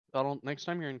Donald, next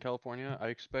time you're in California, I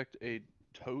expect a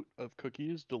tote of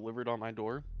cookies delivered on my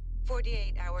door.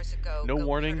 48 hours ago, No goat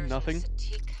warning, herders in the nothing.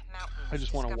 Satik I Mountains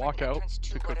just want to discovered walk out entrance to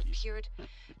to what cookies. appeared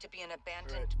to be an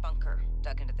abandoned bunker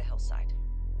dug into the hillside.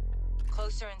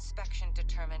 Closer inspection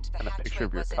determined the And a picture hatchway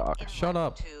of your was an cock. inlet Shut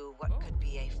up. to what could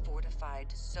be a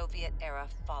fortified Soviet-era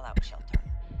fallout shelter.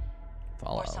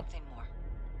 Or something more.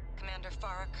 Commander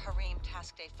Farah Karim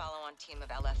tasked a follow-on team of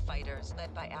LF fighters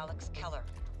led by Alex Keller,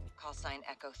 call sign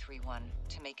Echo 31,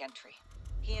 to make entry.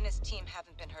 He and his team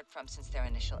haven't been heard from since their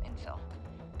initial infill,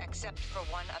 except for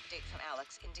one update from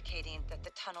Alex indicating that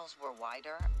the tunnels were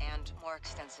wider and more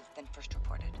extensive than first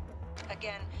reported.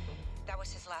 Again, that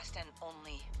was his last and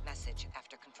only message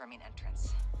after confirming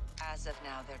entrance. As of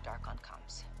now, they're dark on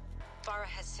comms. Farah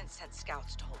has since sent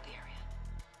scouts to hold the area.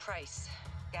 Price,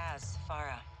 Gaz,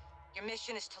 Farah, your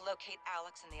mission is to locate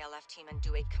Alex and the LF team and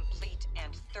do a complete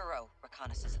and thorough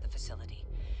reconnaissance of the facility.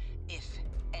 If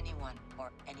anyone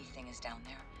or anything is down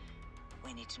there,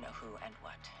 we need to know who and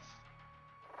what.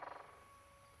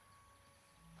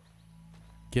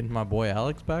 Getting my boy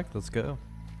Alex back? Let's go.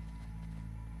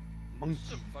 Monkey.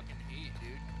 Some fucking heat,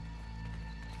 dude.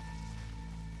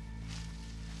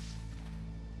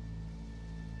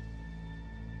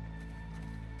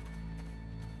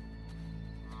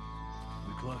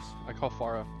 We close. I call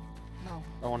Farah. No,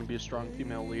 I want to be a strong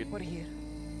female lead. we're here.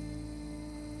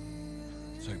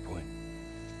 Same point.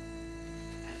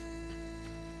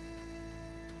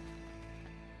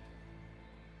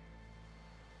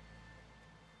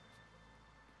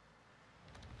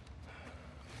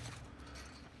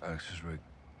 Alex's rig.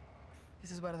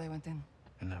 This is where they went in.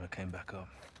 And never came back up.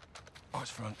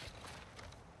 Arch front.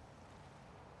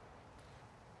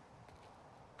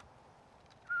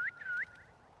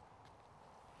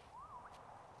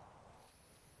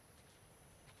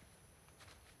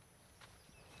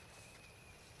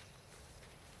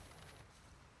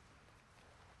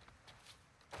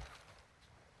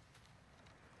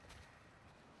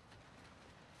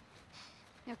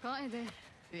 يا قائدة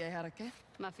في أي حركة؟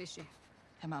 ما في شيء.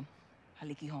 تمام.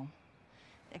 خليكي هون.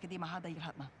 تأكدي ما حدا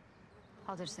يلحقنا.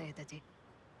 حاضر سيدتي.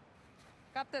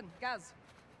 Captain, Gaz,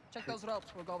 check those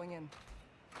ropes. We're going in.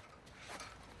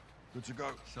 Good to go.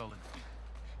 Solid.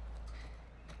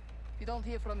 If you don't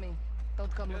hear from me,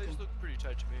 don't come Yeah, looking. these look pretty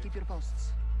tight to me. Keep your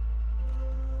posts.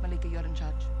 Malika, you're in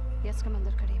charge. Yes,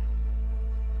 Commander Karim.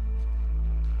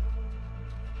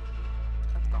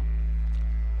 Let's go.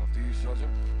 After you,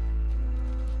 Sergeant.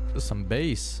 There's some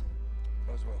bass.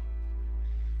 Might as well.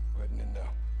 We're heading in now.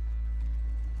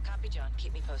 Copy, John.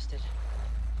 Keep me posted.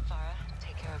 Farah,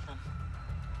 take care of them.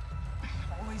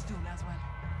 Always do, Laswell.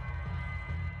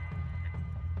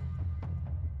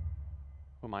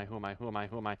 Who am I? Who am I? Who am I?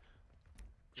 Who am I?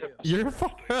 You're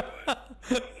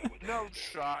No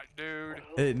shot, dude.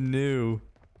 It knew.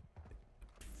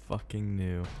 Fucking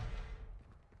knew.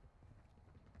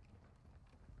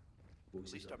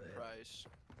 At least I'm Price.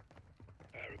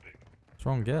 What's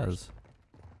wrong, Gaz?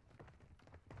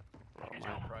 He's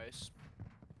not Price.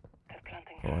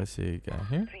 Oh, I see a guy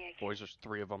here. Boys, there's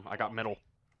 3 of them. I got middle.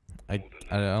 I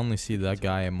only see that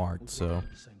guy marked, so.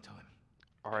 At the same time.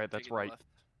 All right, that's Taking right. left.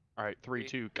 All right, 3,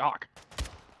 2, cock.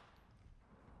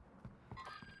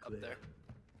 Up there.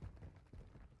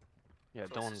 Yeah,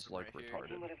 Closest Dylan's one like right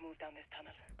here. retarded.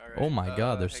 Alright, Oh my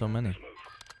god, there's hang so on. many.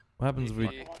 What happens if we.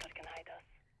 Pathy,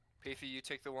 Pathy, you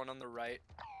take the one on the right.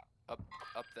 Up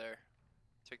there.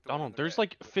 Take the one on Donald, the there's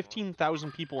right. like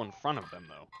 15,000 people in front of them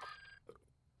though.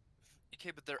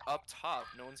 Okay, but they're up top.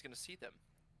 No one's gonna see them.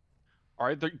 All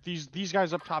right, these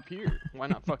guys up top here. Why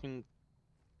not fucking?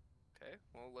 Okay,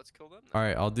 well let's kill them. Then.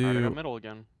 Alright, I'll All right, I got do. middle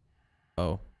again.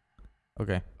 Oh.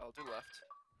 Okay. I'll do left.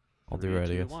 I'll do 3, right, I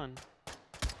 2, guess. 1.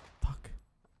 Fuck.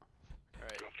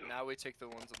 Alright, now we take the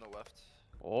ones on the left.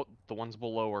 Oh, the ones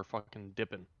below are fucking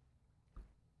dipping.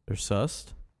 They're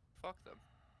sussed. Fuck them.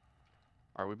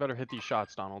 All right, we better hit these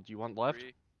shots, Donald. Do you want left?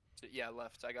 3, yeah,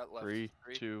 left. I got left. 3,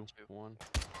 3, 2, 1.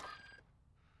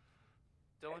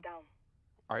 Dylan,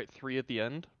 All right, 3 at the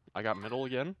end. I got middle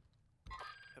again.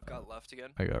 I've got left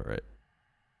again. I got right.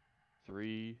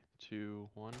 3, 2,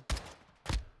 1.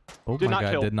 Oh Did my not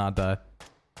god, kill. did not die.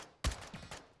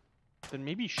 Then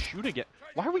maybe shoot again.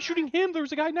 Why are we shooting him? There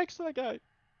was a guy next to that guy.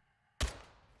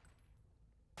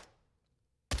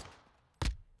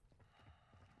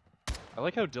 I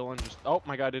like how Dylan just. Oh,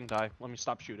 my guy didn't die. Let me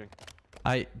stop shooting.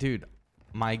 Dude,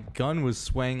 my gun was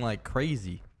swaying like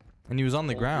crazy. And he was on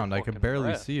the Hold your ground. I could fucking barely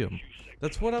breath. see him.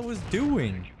 That's what I was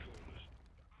doing.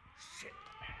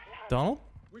 Donald?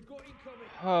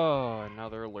 Oh, now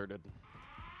they're alerted.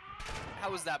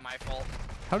 How was that my fault?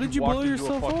 How did you walked blow into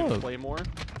yourself a fucking up? Claymore.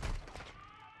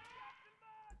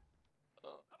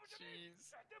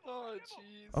 jeez. Oh,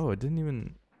 jeez. Oh, it didn't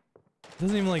even. It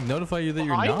doesn't even like notify you that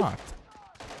you're Behind? knocked.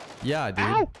 Yeah, dude.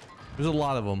 Ow! There's a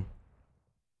lot of them.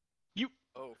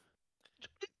 Oh.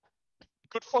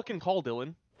 Good fucking call,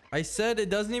 Dylan. I said it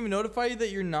doesn't even notify you that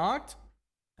you're knocked.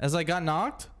 As I got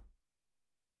knocked.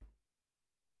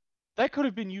 That could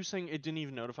have been you saying it didn't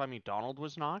even notify me Donald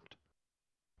was knocked.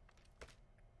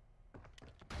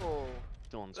 Oh.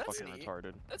 Dylan's That's fucking neat.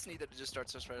 retarded. That's neat that it just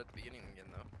starts us right at the beginning again,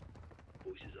 though.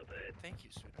 Voices up ahead. Thank you,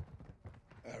 sweetheart.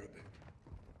 Arabic.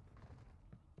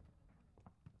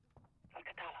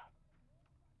 Al-Qatala.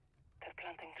 They're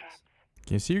planting traps.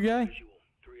 Can you see your guy? Visual.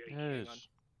 3-8. Yes.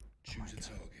 Choose a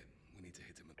target. We need to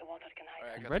hit him. The water can hide.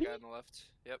 Alright, I got Ready? the guy on the left.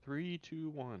 Yep. 3, 2,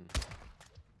 1.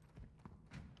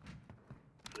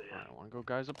 Alright, I want to go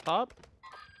guys up top.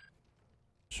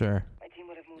 Sure. My team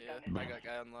would have moved Yeah, down I got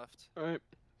guy on left. Alright,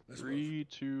 Let's 3,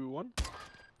 2, 1.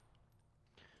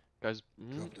 Guys,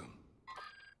 Drop them.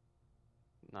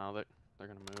 now that they're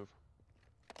gonna move.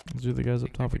 Let's do the guys I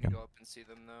up think I top can again. Go up and see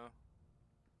them though.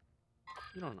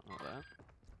 You don't know that.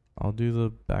 I'll do the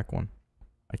back one.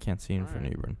 I can't see in front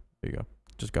of Alright. you, Bryn. There you go.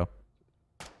 Just go.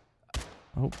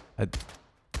 Oh,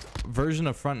 version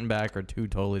of front and back are two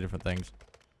totally different things.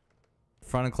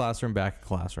 Front of classroom, back of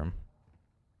classroom.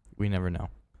 We never know.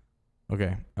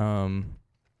 Okay. Homie's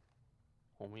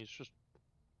just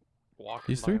walking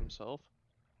These by three? himself.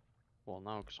 Well,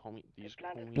 no, because these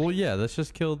homies. Well, yeah. Let's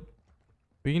just kill.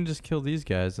 We can just kill these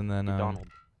guys and then. Donald.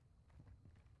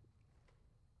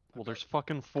 Well, there's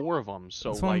fucking 4 of them, so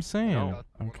That's what like, I'm saying. no.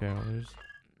 Okay. Well, there's.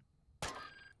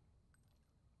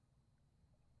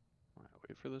 Alright,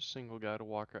 wait for this single guy to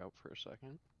walk out for a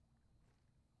second.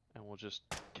 And we'll just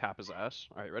cap his ass.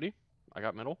 Alright, ready? I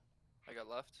got middle. I got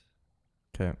left.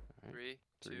 Okay. Three,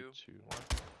 3, two, 2, 1.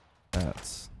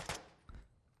 That's.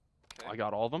 okay. I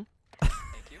got all of them. Thank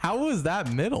you. How was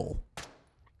that middle?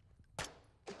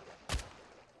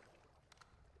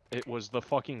 It was the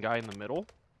fucking guy in the middle.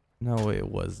 No, it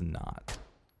was not.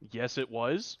 Yes, it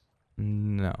was.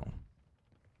 No.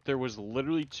 There was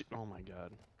literally two. Oh my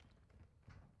god.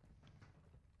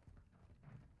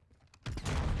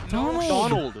 Donald!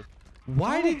 Donald!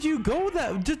 Why did you go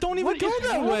that? Just don't even What go is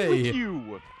that wrong way. with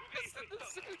you?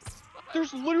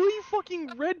 There's literally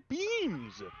fucking red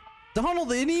beams.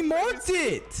 Donald, and he marked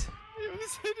it. It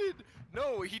was hidden.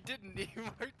 No, he didn't. He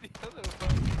marked the other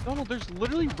one. Donald, there's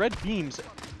literally red beams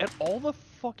at all the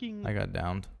fucking. I got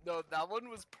downed. No, that one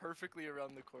was perfectly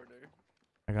around the corner.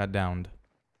 I got downed.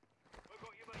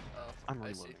 Oh, I'm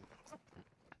I see. reloading.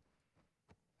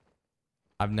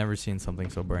 I've never seen something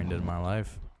so brain dead in my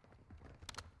life.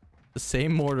 The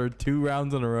same mortar 2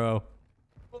 rounds in a row.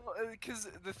 Well, because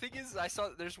the thing is, I saw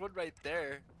there's one right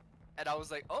there, and I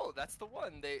was like, oh, that's the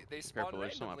one. They spawn Careful,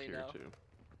 there's some up randomly here now. too.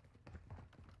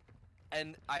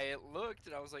 And I looked,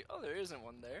 and I was like, oh, there isn't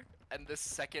one there. And the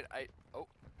second oh,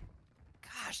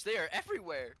 gosh, they are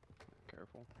everywhere.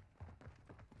 Careful.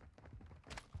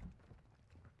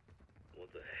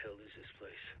 What the hell is this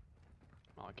place?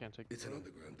 Oh, I can't take It's the an road.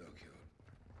 underground dockyard.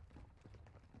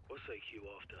 What's AQ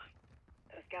after?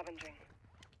 They're scavenging.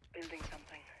 Building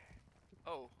something.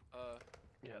 Oh,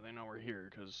 Yeah, they know we're here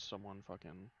because someone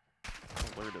fucking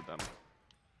alerted them.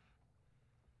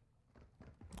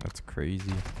 That's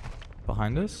crazy.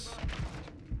 Behind us?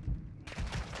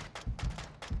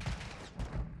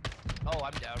 oh,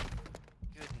 I'm down.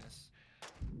 Goodness.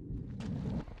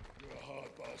 You're a hard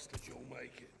bastard. You'll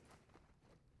make it.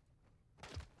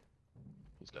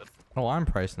 He's dead. Oh, I'm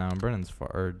Price now, and Brennan's far,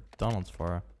 or Donald's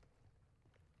far.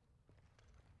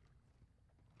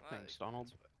 Thanks,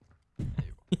 Donald.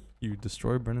 You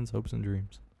destroy Brennan's hopes and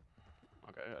dreams.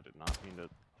 Okay, I did not mean to.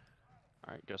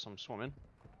 Alright, guess I'm swimming.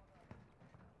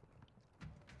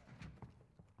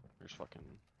 There's fucking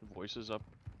voices up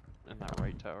in that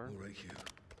right tower. All right, here.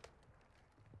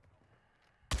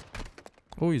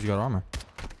 Oh, he's got armor.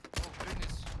 Oh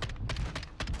goodness.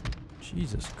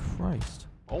 Jesus Christ.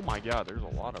 Oh my god, there's a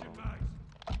lot of them.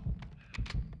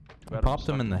 I popped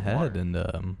him in the head and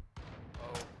Oh,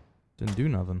 didn't do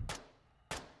nothing.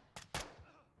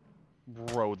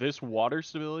 Bro, this water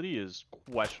stability is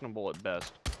questionable at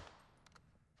best.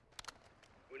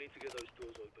 We need to get those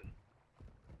doors open.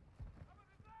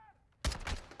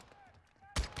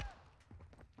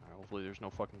 Alright, hopefully there's no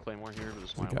fucking claymore here, but this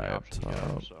is The my guy only up option to get top.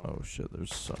 out, so. Oh shit,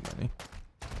 there's so many.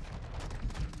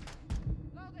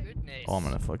 goodness. Oh, I'm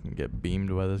gonna fucking get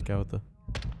beamed by this guy with the.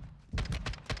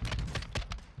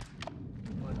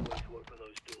 Find a way to open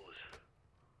those doors.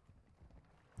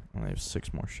 I only have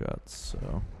 6 more shots,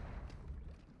 so.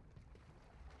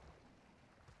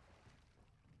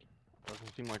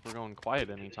 Doesn't seem like we're going quiet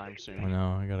anytime I soon.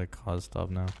 know, I gotta cause stuff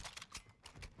now.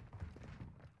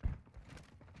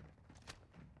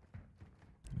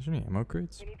 Is there any ammo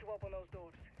crates? We need to open those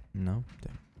doors. No.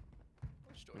 Damn.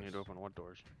 Which We need to doors? open what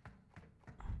doors?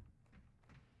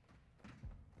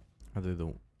 Are they the?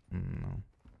 No.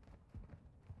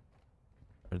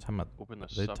 Are they talking about? Open the Are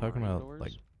they talking submarine about doors?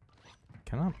 like?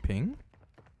 Can I ping?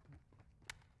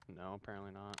 No,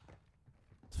 apparently not.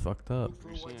 It's fucked up. Are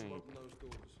you seeing any- Look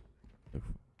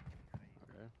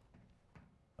Okay.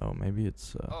 Oh, maybe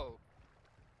it's Oh.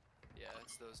 Yeah,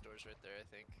 it's those doors right there, I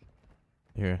think.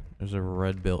 here. There's a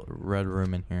red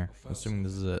room in here. Assuming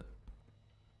this is it.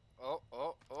 Oh,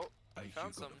 I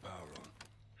found some.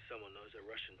 Someone knows a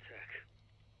Russian tech.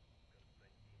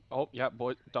 Oh, yeah,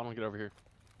 boy. Donald, get over here.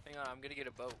 Hang on, I'm gonna get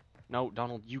a boat. No,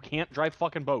 Donald, you can't drive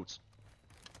fucking boats.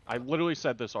 I literally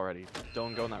said this already.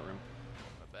 Dylan, go in that room.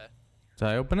 My bad. Did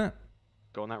I open it?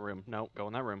 Go in that room. No, go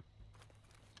in that room.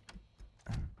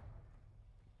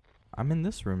 I'm in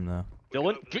this room though.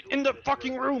 Dylan, get in the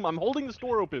fucking room! I'm holding this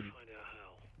door open! Find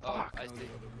out how. Oh, I see.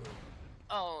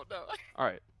 Oh, no.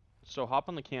 Alright, so hop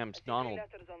on the cams. Donald.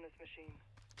 Letters on this machine.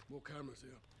 More cameras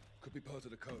here. Could be part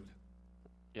of the code.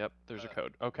 Yep, there's a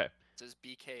code. Okay. It says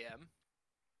BKM.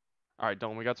 Alright,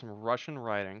 Dylan, we got some Russian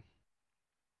writing.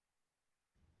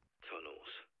 Tunnels.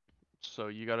 So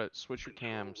you gotta switch your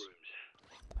Control cams. rooms.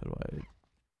 How do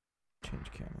I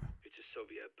change camera? It's a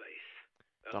Soviet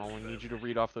base. Donald, we need you to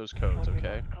read off those codes,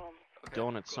 okay? Calm. Okay.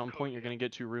 Dylan, at some point you're gonna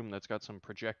get to a room that's got some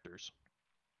projectors.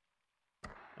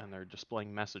 And they're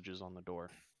displaying messages on the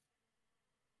door.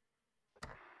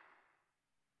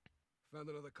 Found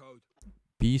another code.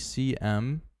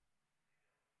 BCM.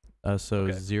 So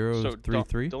Okay, zero So, three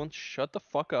three. Dylan, shut the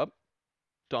fuck up.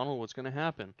 Donald, what's gonna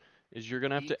happen is you're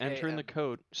gonna have to enter in the BKM.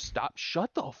 code. Stop.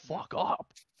 Shut the fuck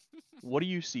up. What do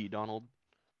you see, Donald?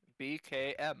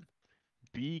 BKM.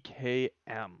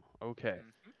 BKM. Okay.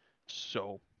 Mhm.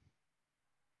 So.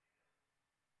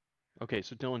 Okay,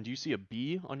 so Dylan, do you see a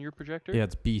B on your projector? Yeah,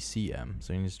 it's BCM.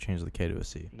 So you need to change the K to a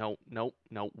C. No, no,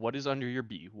 no. What is under your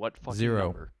B? What fucking 0.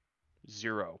 number?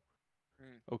 0.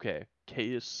 Hmm. Okay. K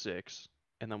is 6.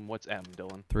 And then what's M,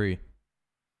 Dylan? 3.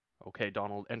 Okay,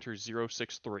 Donald, enter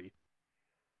 063.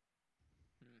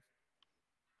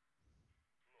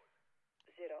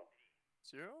 0,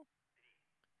 0,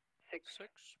 6, 6,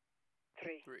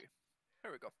 3. 3.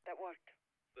 There we go. That worked.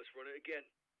 Let's run it again.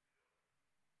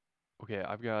 Okay,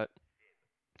 I've got.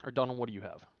 Or Donald, what do you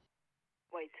have?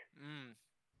 Wait. Mm.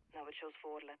 Now it shows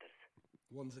 4 letters.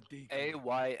 One's a D.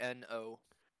 AYNO.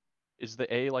 Is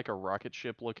the A like a rocket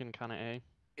ship looking kind of A?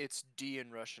 It's D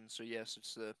in Russian, so yes,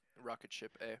 it's the rocket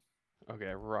ship A.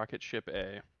 Okay, rocket ship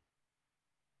A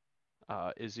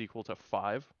is equal to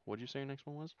 5. What did you say your next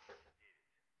one was?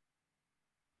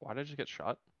 Why did I just get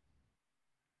shot?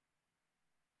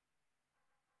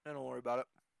 Don't worry about it.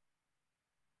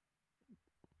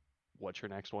 What's your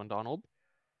next one, Donald?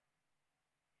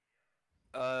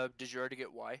 Did you already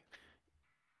get Y?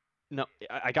 No,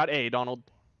 I got A, Donald.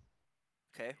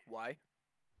 Okay, Y.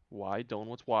 Y, Dylan,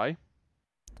 what's Y?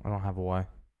 I don't have a Y.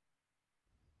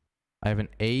 I have an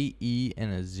A, E,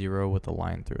 and a 0 with a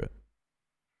line through it.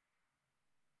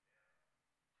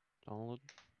 Donald,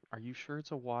 are you sure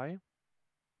it's a Y?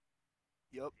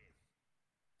 Yup.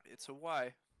 It's a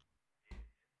Y.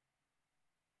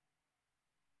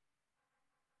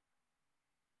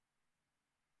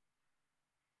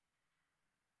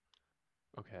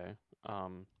 Okay.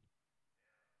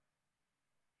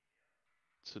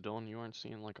 So Dylan, you aren't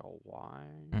seeing like a Y?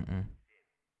 Mm-mm.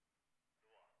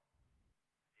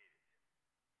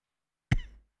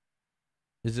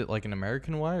 Is it like an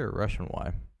American Y or a Russian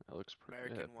Y? That looks pretty.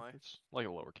 American Y. It's like a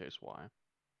lowercase y.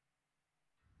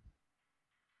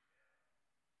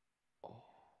 Oh.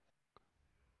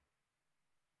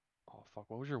 Oh fuck!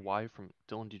 What was your Y from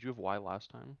Dylan? Did you have Y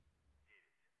last time?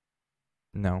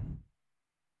 No.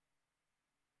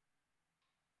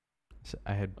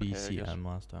 I had Okay, I guess- BCM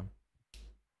last time.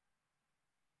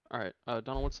 All right,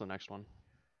 Donald. What's the next one?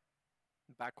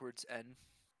 Backwards N.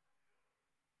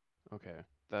 Okay,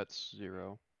 that's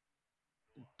 0.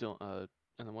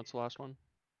 And then what's the last one?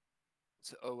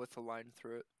 It's O with a line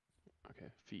through it. Okay,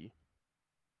 phi.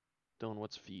 Dylan,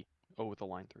 what's phi? O with a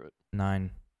line through it.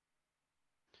 9.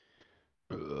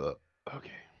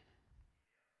 Okay.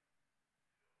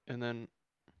 And then.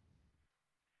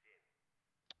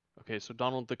 Okay, so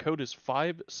Donald, the code is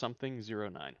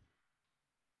 5-something-09.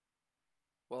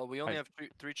 Well, we only I- have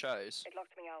three tries. It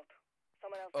locked me out.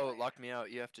 Someone else. Oh, might. it locked me out.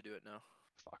 You have to do it now.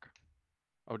 Fuck.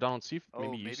 Oh, Donald, see if Oh,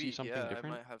 maybe you see something yeah,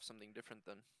 different. I might have something different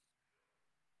then.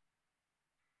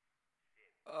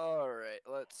 Alright,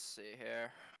 let's see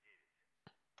here.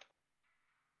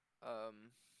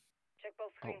 Check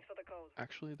both screens for the code.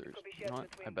 Actually, there's. could be You know shared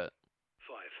what? I between. bet.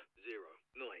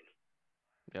 509.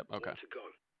 Yep. Okay. More to go.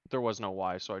 there was no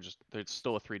Y, so it's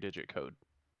still a 3-digit code.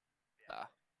 Ah.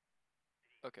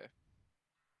 Okay.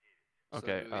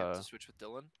 Okay, So do we have to switch with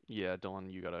Dylan? Yeah,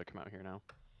 Dylan, you gotta come out here now.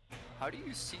 How do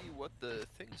you see what the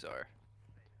things are?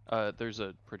 There's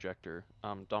a projector.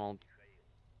 Donald,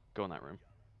 go in that room,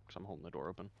 because I'm holding the door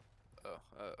open. Oh,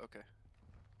 okay.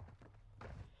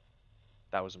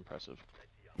 That was impressive.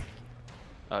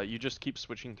 You just keep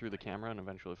switching through the camera and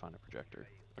eventually find a projector.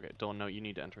 Okay, Dylan, no, you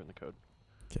need to enter in the code.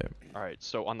 Okay. Alright,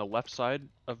 so on the left side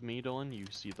of me, Dylan, you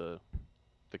see the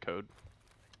code.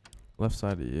 Left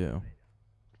side of you.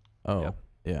 Oh, Yep.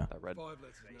 yeah. That red. 5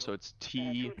 letters now. So it's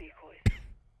T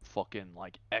fucking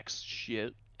like X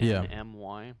shit Yeah.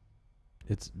 NMY.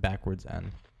 It's backwards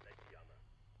N.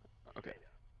 Okay.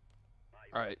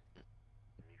 Alright.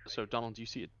 So Donald, do you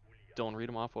see it? Dylan, read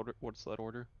them off. What's that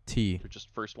order? T. Or just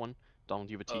first one. Donald,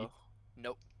 do you have a T? Oh,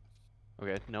 nope.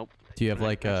 Okay, nope. Do you have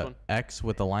Alright, like next a one. X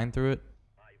with a line through it?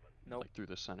 Nope. Like through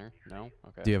the center? No?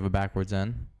 Okay. Do you have a backwards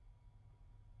N?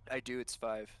 I do. It's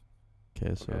 5.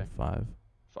 Okay, so Okay. 5.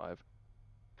 5.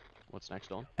 What's next,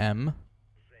 Dylan? M,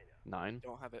 9.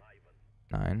 Don't have it.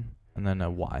 9, and then a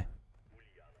Y.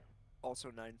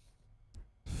 Also 9.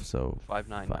 So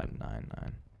 599.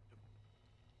 599.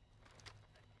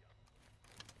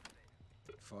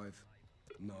 5,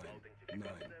 9,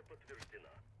 9.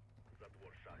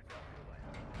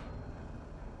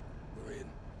 We're in.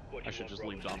 I should just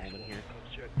leave Donald in here.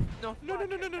 No.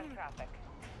 Traffic.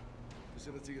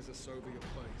 Facility is a Soviet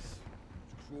base.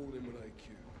 Crawl in with AQ.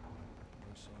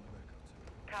 No sign of Echo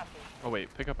 2. Copy. Oh wait,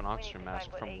 pick up an We need oxygen to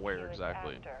mask find what from AQ where is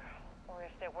exactly? after, or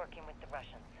if they're working with the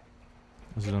Russians.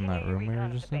 Was it in that Continue room we were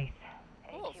recon of just the in? base.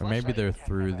 Oh, AQ Or maybe will they're check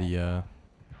through everywhere.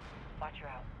 the, Watch her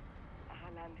out.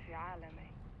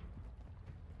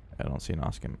 I don't see an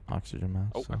oxygen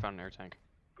mask. Oh, so. I found an air tank.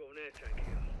 Got an air tank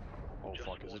here. Oh Just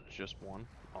fuck, is one. it just one?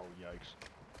 Oh yikes.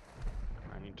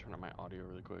 I need to turn up my audio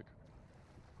really quick.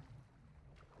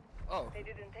 Oh. They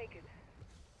didn't take it.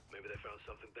 Maybe they found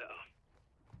something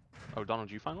better. Oh, Donald,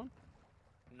 did you find one?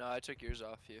 No, I took yours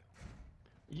off you.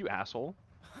 You asshole.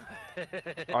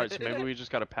 Alright, so maybe we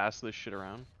just gotta pass this shit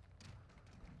around.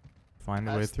 Find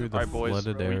a way That's through the- the Alright, boys,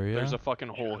 flooded we- area. there's a fucking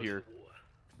hole Shows here. the water.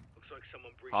 Looks like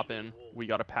someone breached Hop through in. the wall. We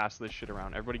gotta pass this shit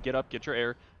around. Everybody get up, get your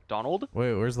air. Donald,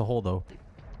 Wait, where's the hole though?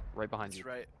 right behind That's you.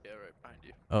 right. Yeah, right behind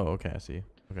you. Oh, okay, I see.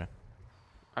 Okay.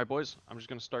 Alright, boys, I'm just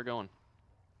gonna start going.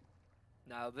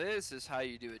 Now this is how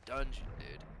you do a dungeon,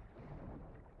 dude.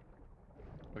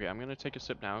 Okay, I'm gonna take a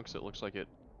sip now because it looks like it.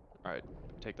 Alright,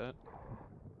 take that.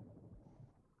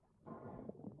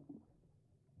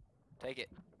 Take it.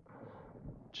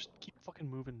 Just keep fucking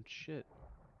moving shit.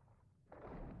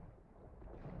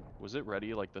 Was it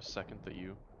ready like the second that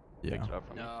you Yeah. picked it up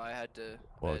from me? No, I had to.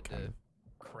 Well, I it had kind to of.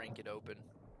 crank it open.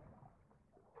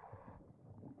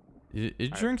 It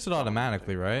Alright, drinks it I'll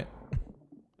automatically, right?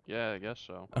 Yeah, I guess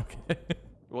so. Okay.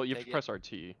 Well, you have Take to it. press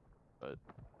RT, but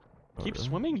Oh, keep really?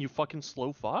 swimming, you fucking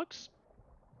slow fucks.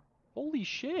 Holy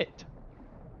shit.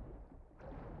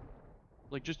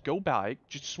 Like, just go by,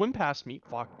 just swim past me.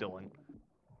 Fuck, Dylan.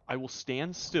 I will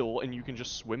stand still and you can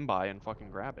just swim by and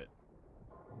fucking grab it.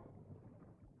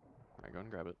 Alright, go and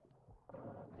grab it.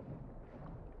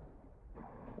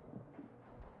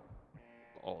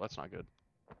 Oh, that's not good.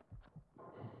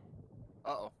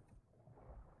 Uh-oh.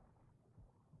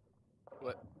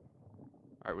 What?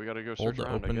 Alright, we gotta go Hold search the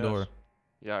around, I open guess. door.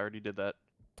 Yeah, I already did that.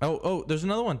 Oh, there's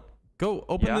another one. Go,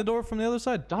 open Yeah? the door from the other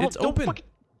side. Donald, It's don't open. fucking-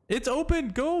 It's open.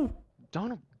 Go.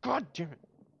 Donald, god damn it.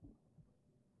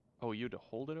 Oh, you had to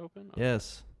hold it open? Okay.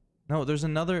 Yes. No, there's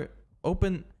another.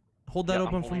 Open. Hold that Yeah, I'm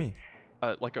open for holding. me.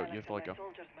 Let go, you have to let go.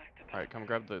 Alright, come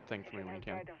grab the thing for me when you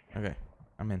can. Okay,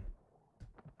 I'm in.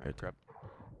 Alright, grab.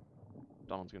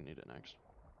 Donald's gonna need it next.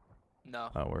 No.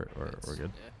 Oh, we're it's-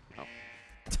 good. Yeah.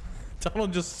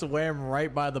 Donald just swam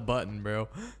right by the button, bro.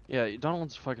 Yeah,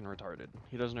 Donald's fucking retarded.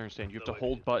 He doesn't understand. You have to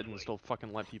hold buttons to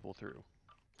fucking let people through.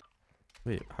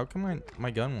 Wait, how come my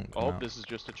gun won't come Oh, out? this is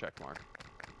just a check mark.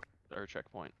 Or a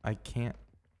checkpoint. I can't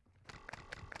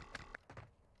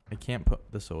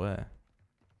put this away.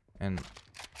 And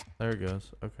there it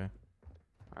goes. Okay.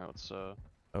 Alright, let's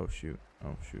Oh shoot.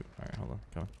 Oh shoot. All right, hold on.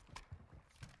 Come on.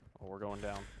 oh, we're going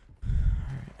down.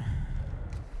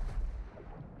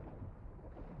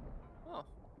 Oh.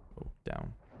 Oh,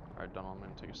 down. Alright, Donald, I'm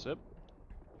gonna take a sip.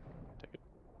 Take it.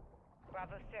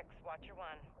 Bravo 6, Watcher 1.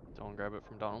 Don't grab it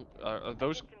from Donald. Are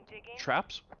those Did some digging.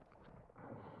 traps?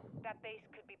 That base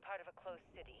could be part of a closed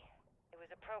city. It was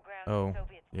a program Oh, the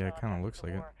Soviets yeah, it developed kinda after looks the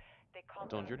like it. war. They called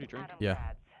Don't them you already drink? atom Yeah.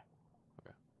 grads.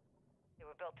 Okay. They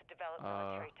were built to develop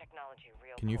military technology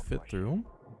real Can you cold fit war through 'em?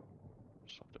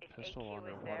 Just left a If pistol AQ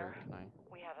is underwater. there, Can I?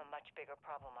 We have a much bigger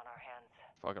problem on our hands.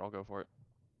 Fuck it, I'll go for it.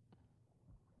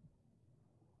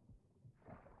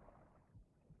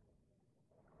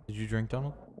 Did you drink,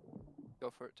 Donald? Go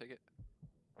for it. Take it.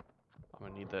 I'm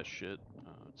gonna need that shit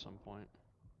at some point.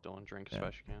 Dylan, drink as Yeah.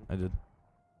 fast as you can. I did.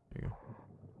 There you go.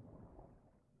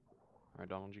 Alright,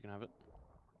 Donald, you can have it.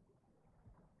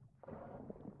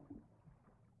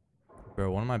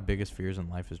 Bro, one of my biggest fears in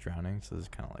life is drowning, so this is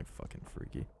kind of like fucking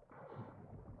freaky.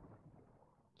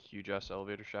 Huge ass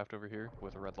elevator shaft over here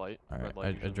with a red light. Alright, Red light I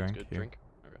usually means drank good. here. Drink.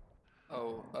 Okay.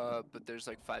 Oh, but there's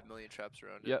like 5 million traps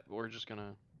around it. Yeah, we're just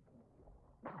gonna.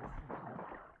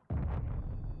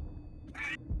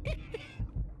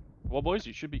 Well, boys,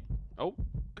 you should be. Oh,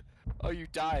 Oh, you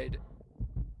died.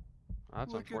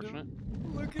 that's Look at him.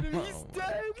 unfortunate. Look at him. He's Oh my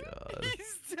dead. God.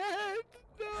 He's dead.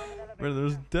 No. Bro,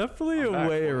 there's definitely I'm a back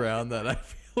way for it. around that, I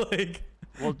feel like.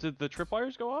 Well, did the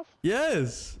tripwires go off?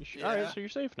 Yes! Alright, Yeah. so you're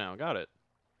safe now. Got it.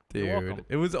 You're Dude, welcome.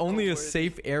 it was only a worthy.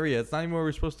 safe area. It's not even where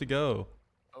we're supposed to go.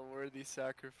 A worthy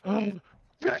sacrifice. Can't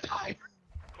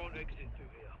exit through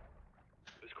here.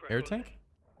 Let's crack Air on tank?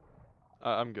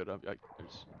 I'm good.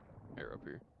 There's air up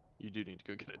here. You do need to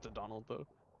go get it to Donald, though.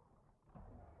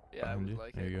 Yeah, I Behind would you.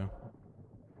 like There it. you go.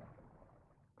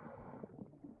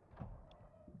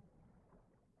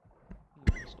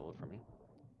 Stole it from me.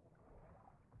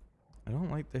 I don't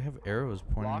like they have arrows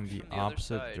Locked pointing from the the other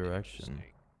opposite side, direction. interesting.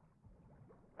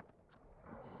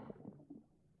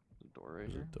 The door right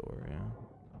There's here. a door, yeah.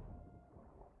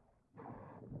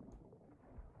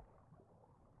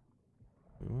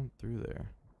 We went through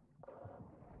there.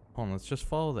 Hold on, let's just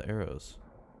follow the arrows.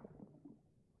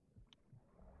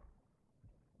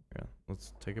 Yeah,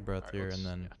 let's take a breath Alright, here, let's- and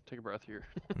then yeah, take a breath here.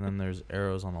 and then there's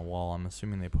arrows on the wall. I'm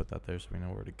assuming they put that there so we know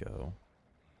where to go.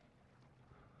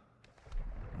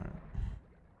 Alright.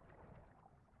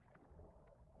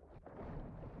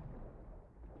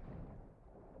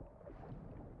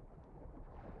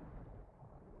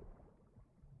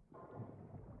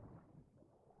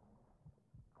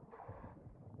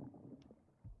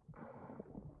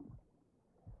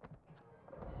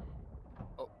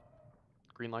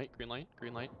 Green light, green light,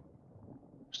 green light.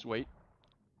 Just wait.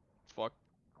 Fuck.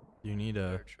 You need There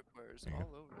a are tripwires yeah. all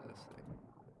over this thing.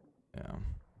 yeah.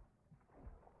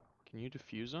 Can you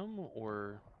defuse them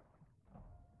or?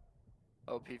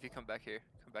 Oh, PV, come back here.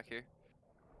 Come back here.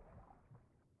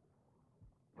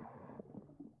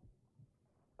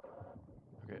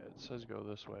 Okay, it says go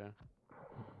this way.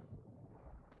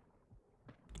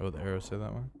 Oh, the arrows say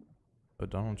that way. Oh,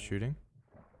 Donald's shooting.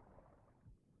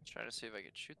 Trying to see if I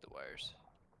can shoot the wires.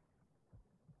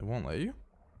 It won't let you.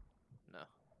 No.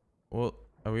 Well,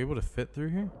 are we able to fit through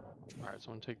here? All right,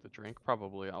 someone take the drink.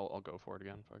 Probably. I'll go for it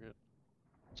again. Fuck it.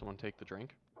 Someone take the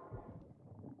drink.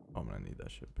 Oh, I'm gonna need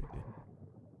that shit, big D.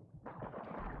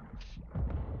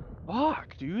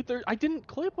 Fuck, dude. I didn't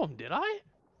clip them, did I?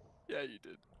 Yeah, you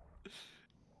did.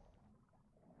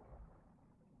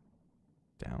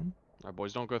 Down. All right,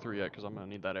 boys, don't go through yet, cause I'm gonna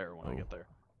need that air when I Oh. get there.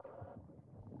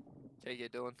 Take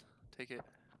it, Dylan. Take it.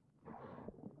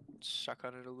 Suck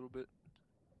on it a little bit.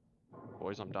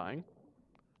 Boys, I'm dying.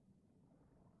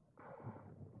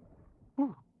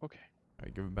 Whew, okay.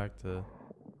 Alright, give it back to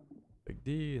Big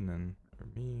D, and then or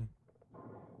me.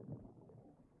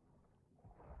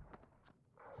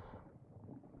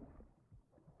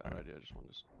 Bad idea. I just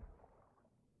wanted to.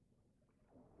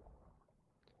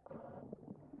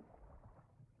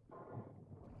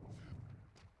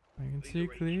 I can see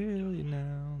clearly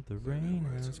now. The rain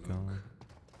has gone.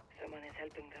 Someone is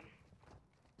helping them.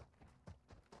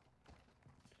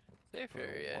 Safe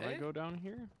area, Wanna eh? go down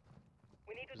here?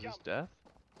 We need to Is jump. this death?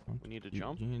 Don't We need to you,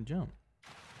 jump? You need to jump.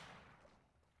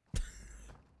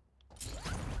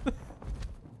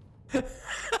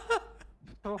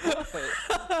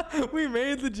 We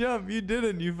made the jump. You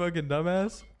didn't, you fucking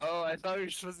dumbass. Oh, I thought we were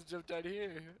supposed to jump down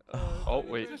here. Oh,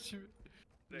 wait.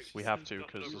 Next We have is to,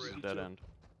 just cause this over is a it. dead end.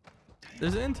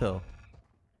 There's intel.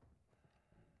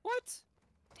 What?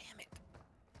 Damn it.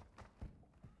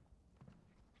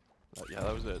 Yeah,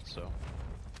 that was it. So. All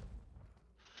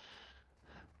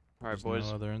right, There's boys.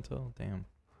 no other intel. Damn.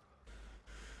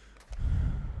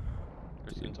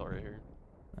 There's Dude. intel right here.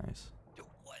 Nice. Yo,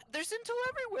 what? There's intel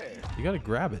everywhere. You gotta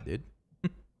grab it, dude.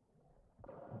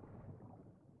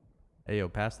 Hey, yo,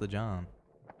 pass the John.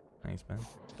 Thanks, man.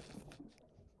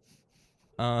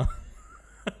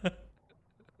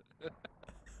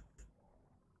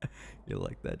 You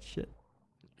like that shit?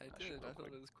 I should did. go I thought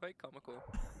quick. it was quite comical.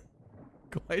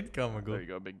 Quite comical. There you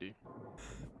go, Big D.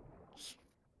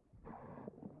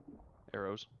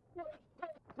 Arrows.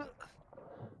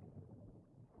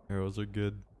 Arrows are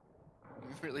good.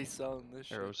 We've really selling this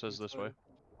shit. Arrow says this way.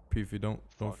 If you don't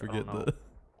Fuck, I forget don't know. the.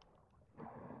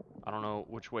 I don't know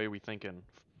which way we thinking.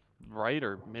 Right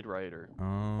or mid right or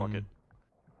fuck it.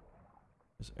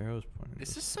 This arrow's pointing.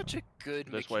 This is such a good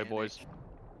This way, mechanic. boys.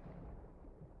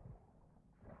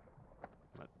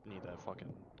 I need that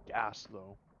fucking gas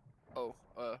though. Oh,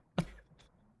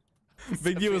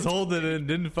 Big D was holding it and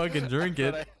didn't fucking drink I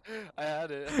it. thought I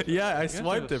had it. Yeah, I guys are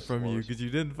swiped the it from you slowest. because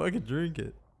you didn't fucking drink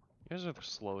it. You guys are the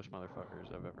slowest motherfuckers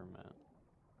I've ever met.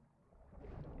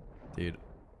 Dude.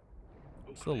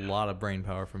 It's a lot of brain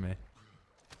power for me.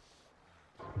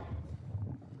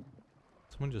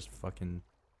 Someone just fucking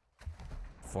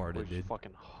farted, Boy, dude.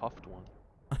 fucking huffed one.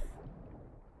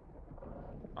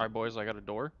 Alright, boys, I got a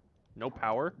door. No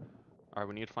power. Alright,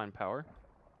 we need to find power.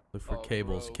 Look for Oh,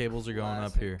 cables. bro, Cables are going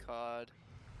up classic here. COD.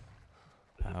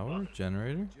 Power?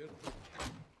 Generator?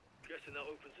 Guessing that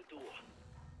opens the door.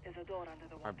 There's a door under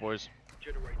the Alright, boys,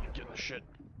 Generator. get in the shit.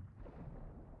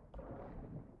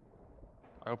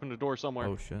 I opened a door somewhere.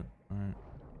 Oh shit. Alright.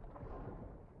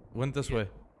 Went this way.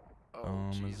 Oh,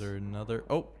 Is jeez. there another?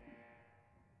 Oh!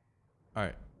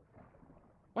 Alright.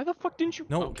 Why the fuck didn't you?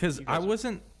 No, Okay, because you I guys are-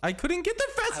 wasn't. I couldn't get there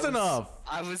fast enough!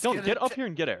 I was Don't gonna get up t- here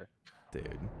and get air.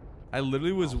 Dude. I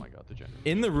literally was Oh my god, the generator.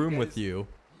 in the room with guys- you.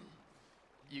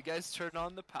 You guys turn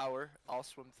on the power. I'll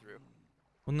swim through.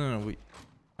 Well, no, we.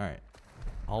 Alright.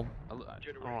 I'll. I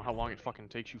don't know how long it fucking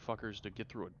takes you fuckers to get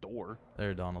through a door.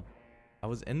 There, Donald. I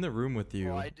was in the room with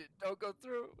you. Oh, I did. Don't go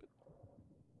through.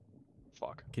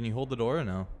 Fuck. Can you hold the door or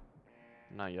no?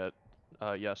 Not yet.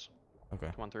 Yes. Okay.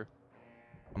 Come on through.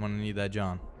 I'm gonna need that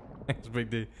John. Thanks, Big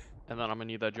D. And then I'm gonna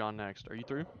need that John next. Are you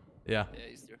through? Yeah. Yeah,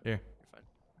 he's through. Here. You're fine.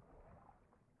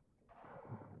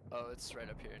 Oh, it's right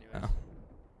up here, anyways. Oh.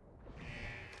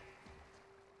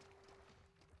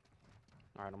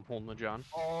 Alright, I'm holding the John.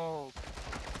 Oh,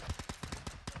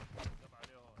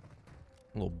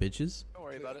 Little bitches. don't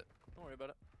worry about it. Don't worry about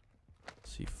it.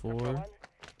 C4.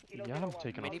 Yeah, I'm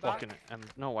taking a Mini back? fucking M.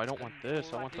 No, I don't want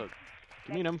this. I want the.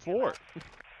 Give me an M4.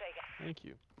 Thank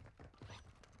you.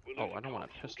 Oh, I don't want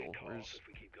a pistol. Where's If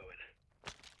we keep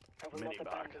going. mini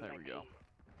back? There we go.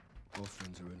 Our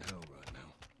friends are in hell right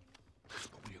now.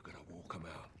 But we are gonna walk them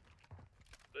out.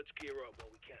 Let's gear up while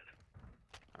we can.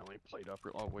 I only played up.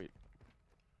 Oh wait,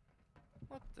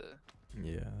 What the?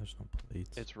 Yeah, there's no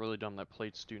plates. it's really dumb that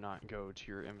plates do not go to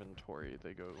your inventory.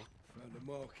 They go. Found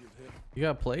a market here. You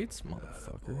got plates,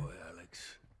 motherfucker. Boy,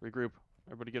 Alex. Regroup.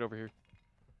 Everybody get over here.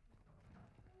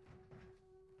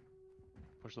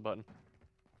 Push the button.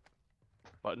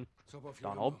 Button. Top off your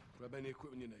Donald? ammo. Grab any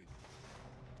equipment you need.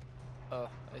 Oh,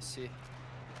 I see.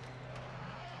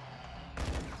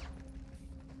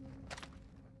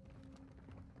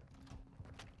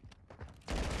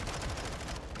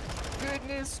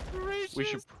 Goodness gracious! We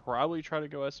should probably try to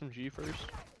go SMG first,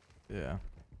 Yeah.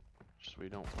 just so we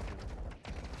don't fucking.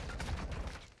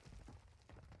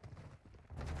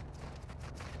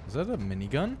 Is that a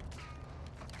minigun?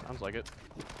 Sounds like it.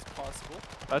 It's possible.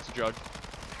 That's a jug.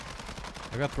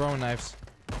 I got throwing knives.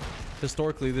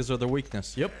 Historically, these are their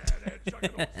weakness. Yep.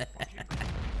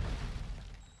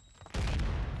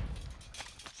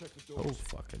 Check the Oh doors.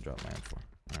 fuck! I dropped my M4.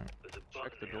 Alright. There's a Check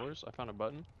button the here. doors. I found a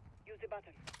button. Use the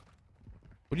button.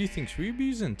 What do you think? Should we be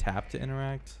using tap to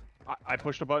interact? I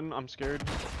pushed a button. I'm scared.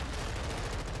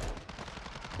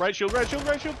 Right shield. Right shield.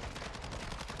 Right shield.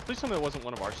 Please tell me it wasn't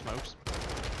one of our smokes.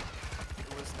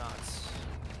 It was not.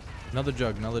 Another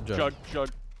jug. Another jug. Jug. Jug.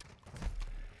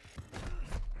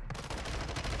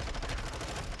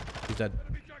 He's dead.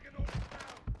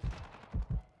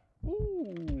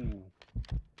 Ooh.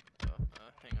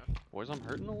 Hang on. Boys, I'm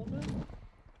hurting a little bit.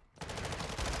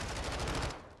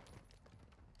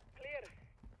 Clear.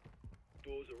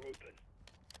 Doors are open.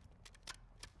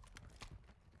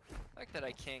 The fact that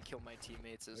I can't kill my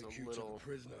teammates is AQ a took little, a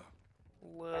prisoner.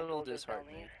 little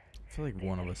disheartening. I feel like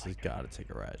one of us has got to take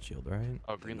a riot shield, right?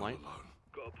 Oh, green You're light. not alone.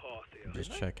 Got a path here.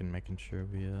 Just checking, making sure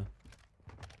we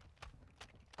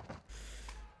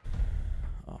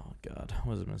Oh god,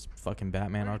 was it Miss fucking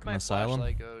Batman Where did Arkham my Asylum?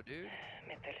 flashlight go, dude?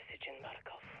 Metalsijin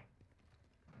Markov.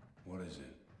 What is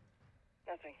it?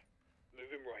 Nothing.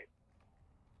 Moving right.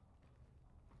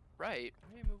 Right?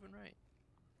 Why are you moving right?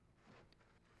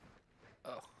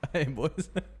 Oh, Hey boys.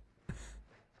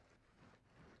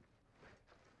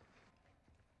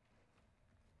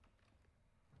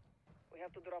 We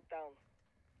have to drop down.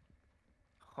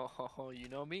 oh, you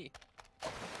know me.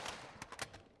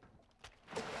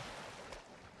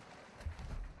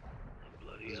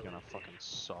 Bloody This is hell gonna is fucking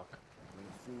suck. I'm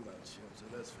a fallout shelter,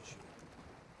 that's for sure.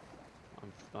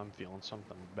 I'm feeling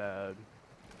something bad.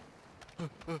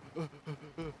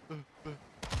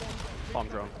 Bomb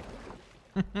drone.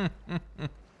 I'm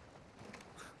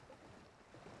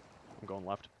going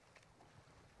left.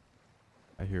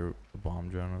 I hear a bomb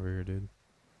drone over here, dude.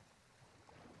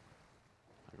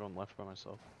 I'm going left by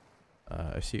myself.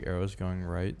 I see arrows going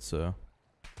right, so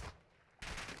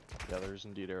Yeah, there's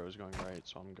indeed arrows going right,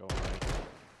 so I'm going right.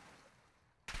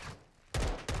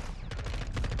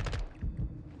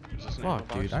 Is this an ammo fuck,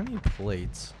 box? dude. I need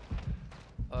plates.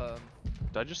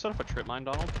 Did I just set up a trip mine,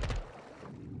 Donald?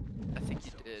 I think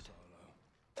you did.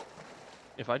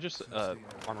 If I just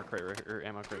armor crate right here, or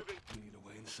ammo crate. We need a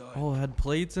way inside. Oh, it had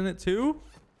plates in it too?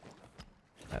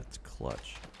 That's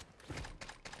clutch.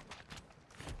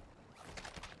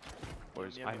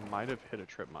 Boys, Yum, I yum. might have hit a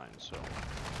trip mine, so.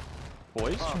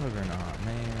 Boys? Juggernaut,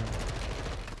 man.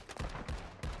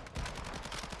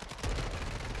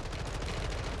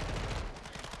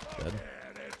 Dead.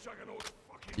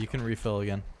 You can refill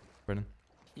again, Brennan.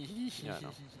 Yeah, I know.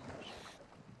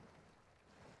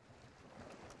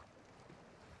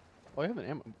 Oh, I have an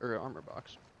ammo or armor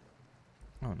box.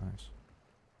 Oh, nice.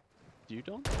 Do you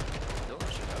don't?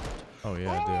 Dylan should have it. Oh,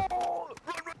 yeah, I do.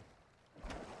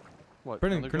 What?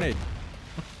 Brennan, another grenade.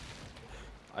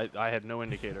 I had no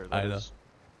indicator. I know.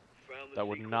 That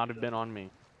would not have been on me.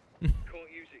 Can't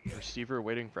use it yet. Receiver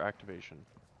waiting for activation.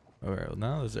 Alright, well,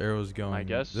 now this arrow's going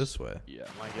guess- this way. Yeah,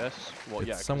 my guess. Well, It's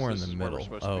yeah, 'cause somewhere in this the is where we're middle.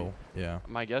 supposed to Oh, yeah.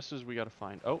 be. My guess is we gotta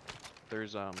find. Oh,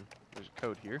 there's a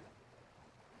code here.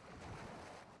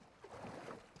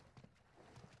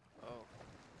 Oh.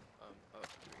 Oh,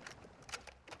 here we go.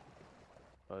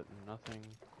 But nothing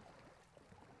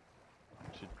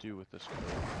to do with this code.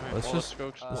 Alright, Let's well, just- go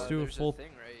explore. let's do a There's full- a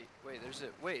thing, right? Wait, there's a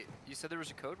wait. You said there was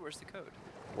a code. Where's the code?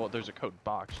 Well, there's a code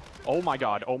box. Oh my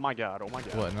god! Oh my god! Oh my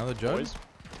god! What, another jug? Boys?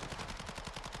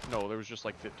 No, there was just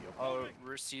like 50 of them. Oh,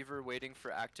 receiver waiting for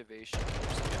activation.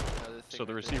 There's another thing So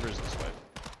the right there. receiver's this way.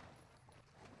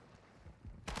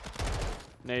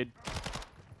 Nade.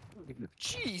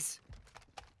 Jeez.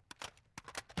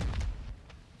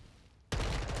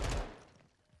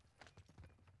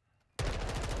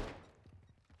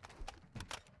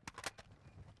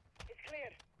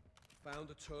 Found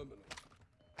a terminal.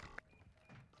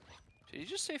 Did you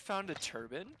just say found a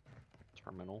turban?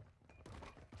 Terminal.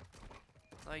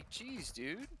 Like, jeez,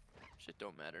 dude. Shit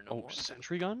don't matter no Oh, more.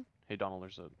 sentry gun? Hey Donald,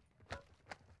 there's a.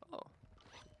 Oh.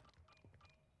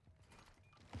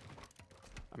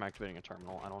 I'm activating a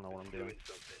terminal. I don't know what I'm doing. Doing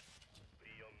something.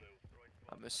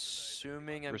 I'm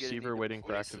assuming I'm Receiver getting into waiting for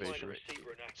places activation. where-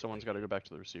 Someone's got to go back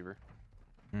to the receiver.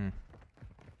 Hmm.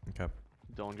 Okay.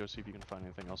 Dylan, go see if you can find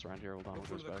anything else around here while Donald Look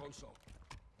goes through the back. console.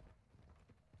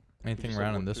 You Anything said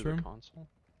around in look this through the room? console?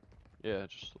 Yeah,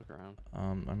 just look around.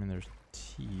 I mean, there's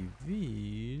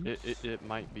TVs. It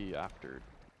might be after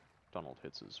Donald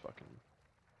hits his fucking.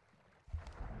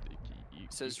 You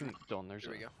Says can, Dylan, there's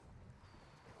Here a, we go.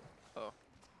 Oh.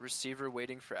 Receiver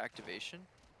waiting for activation?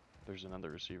 there's another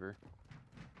receiver.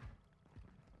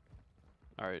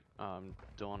 All right,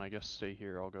 Dylan, I guess stay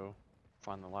here. I'll go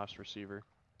find the last receiver.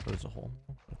 There's a hole.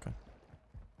 Okay.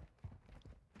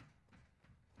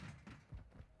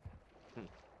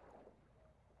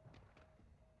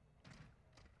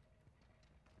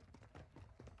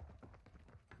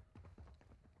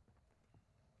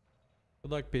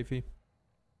 Good luck, Beefy.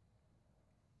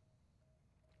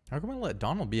 How come I let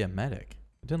Donald be a medic?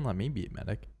 It didn't let me be a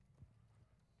medic.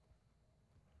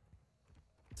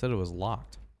 It said it was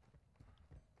locked.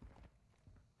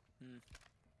 Hmm.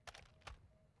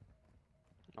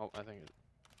 Oh, I think it.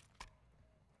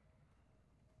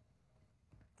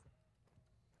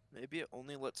 Maybe it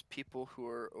only lets people who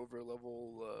are over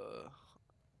level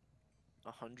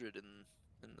 100 in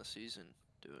the season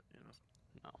do it, you know.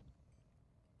 No.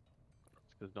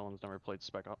 It's because Dylan's never played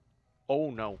Spec Ops.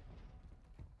 Oh no.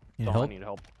 You need Dylan, I help? need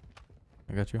help.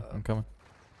 I got you. I'm coming.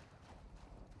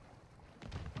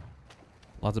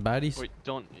 Lots of baddies? Wait,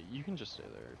 Dylan, you can just stay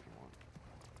there if you want.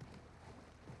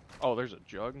 Oh, there's a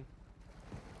jug.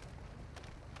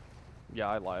 Yeah,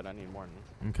 I lied. I need more than.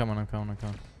 I'm coming, I'm coming, I'm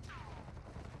coming.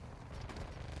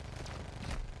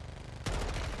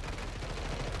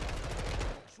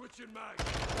 Switching mag.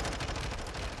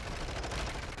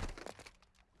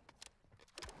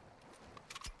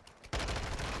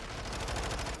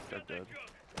 Jug dead.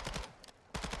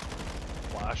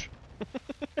 Flash.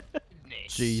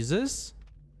 Jesus?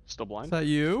 Still Is blind? that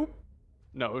you?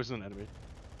 No, it was an enemy.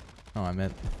 Oh, I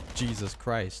meant Jesus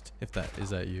Christ. If that is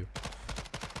that you,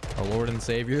 our Lord and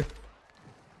Savior.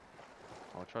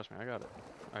 Oh, trust me, I got it.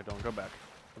 Alright, Dylan, go back.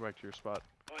 Go back to your spot.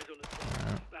 Eyes on the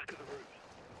Alright. back of the room.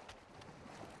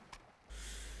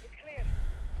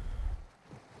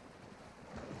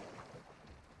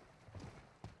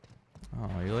 Oh,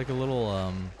 you're like a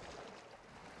little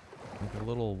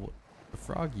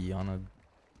froggy on a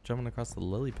jumping across the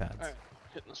lily pads. Alright,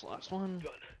 hitting this last one.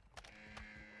 Gun.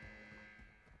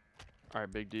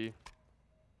 Alright, Big D.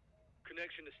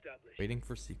 Connection established. Waiting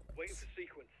for sequence. Waiting for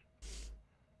sequence.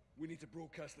 We need to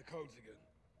broadcast the codes again.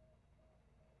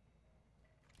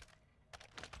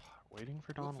 Waiting for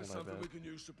Look Donald, for I something bet. we can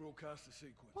use to broadcast the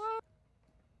sequence. Donald,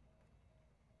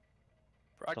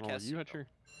 are Broadcast. you at your...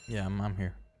 Yeah, I'm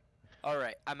here. All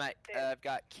right, I'm at. I've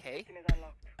got K.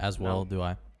 As well, do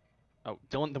I. Oh,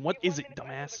 Dylan, then what is it,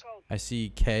 dumbass? I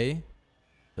see K.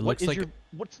 It looks like.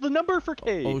 What's the number for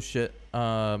K? Oh shit.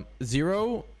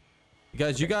 0.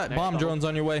 Guys, you got next bomb Donald. drones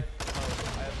on your way. Oh,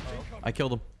 I have O. I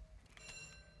killed him.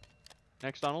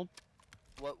 Next, Donald.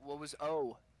 What was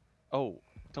O? Oh,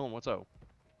 Dylan, what's O?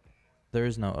 There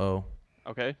is no O.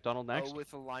 Okay, Donald, next. O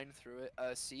with a line through it.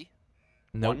 C.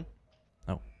 Nope.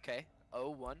 One. Okay.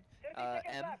 O 1.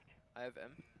 M. I have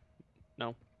M.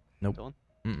 No. Nope. Dylan,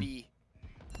 Mm-mm. B.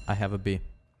 I have a B.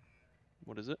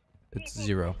 what is it? It's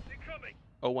 0. Incoming.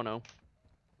 010.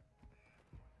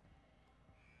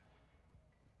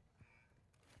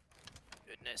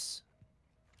 Goodness.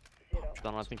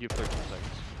 Donald, I think you have 13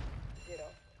 seconds.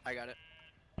 I got it.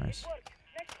 Nice.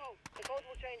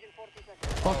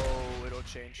 Oh, it'll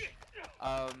change.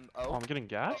 Oh, O. I'm getting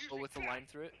gas? O with a line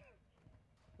through it.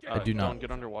 I do not. Don't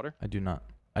get underwater. I do not.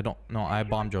 I don't. No, I have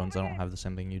bomb drones. I don't have the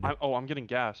same thing you do. I'm getting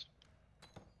gassed.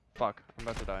 Fuck, I'm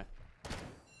about to die.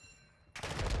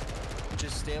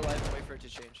 Just stay alive and wait for it to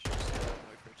change. Just stay alive and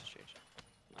wait for it to change.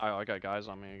 I got guys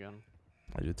on me again.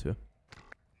 I do too.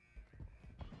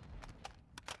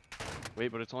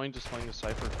 Wait, but it's only displaying the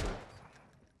cipher for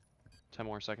 10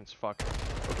 more seconds. Fuck.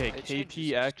 Okay, It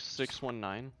changes.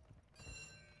 KPX619.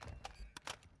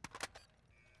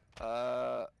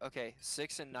 Okay,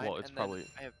 6 and 9. Well, it's and then probably...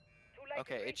 I have.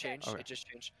 Okay, it changed. Okay. It just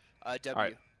changed.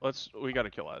 W. Alright, we gotta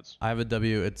kill ads. I have a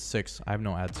W. It's 6. I have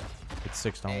no ads. It's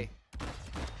 6 Donald.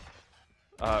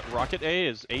 A. Rocket A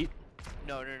is 8.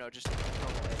 No, just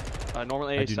normal A. Normal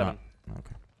A I is do 7. not.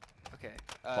 Okay. Okay.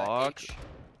 Fuck. H.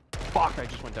 Fuck, I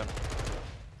just went down.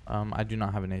 I do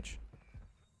not have an H.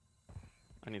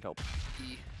 I need help.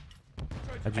 E.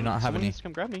 I do not have Someone any. needs to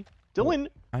come grab me. Dylan!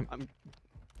 I'm-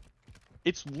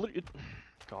 It's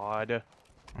God.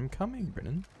 I'm coming,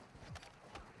 Brennan.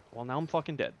 Well, now I'm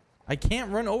fucking dead. I can't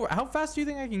run over. How fast do you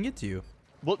think I can get to you?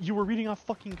 Well, you were reading off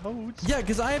fucking codes. Yeah,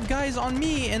 because I have guys on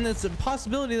me, and it's a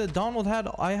possibility that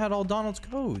I had all Donald's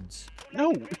codes.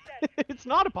 No, it's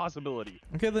not a possibility.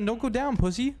 Okay, then don't go down,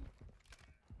 pussy.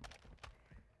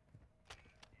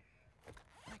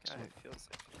 God, it feels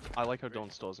like. I like how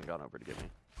Dylan still hasn't gotten over to get me.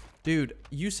 Dude,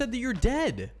 you said that you're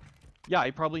dead. Yeah,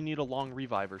 I probably need a long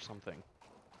revive or something.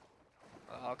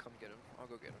 I'll come get him. I'll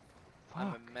go get him. Fuck.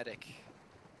 I'm a medic.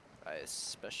 I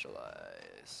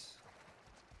specialize.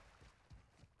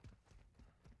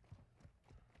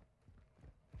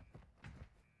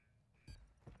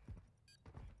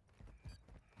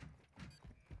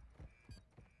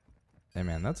 Hey,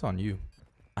 man, that's on you.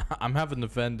 I'm having to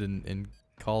fend and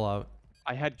call out.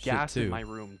 I had Shit, gas in too. my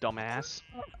room, dumbass.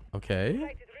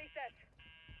 Okay.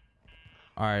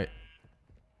 All right.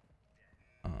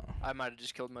 I might have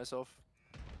just killed myself.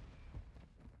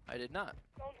 I did not.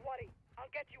 Don't worry, I'll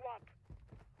get you up.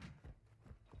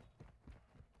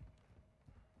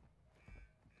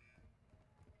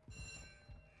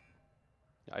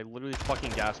 I literally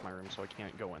fucking gassed my room, so I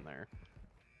can't go in there.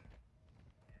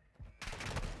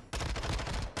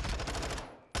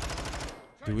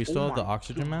 Do we still have the my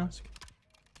oxygen God. mask?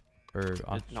 Or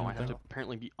oxygen No, I have thing? to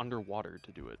apparently be underwater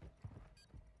to do it.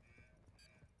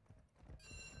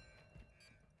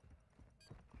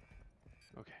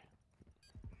 Okay.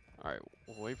 Alright,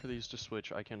 we'll wait for these to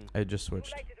switch. I can... I just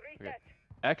switched. Okay.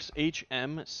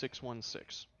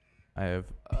 XHM616. I have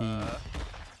P.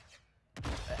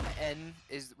 N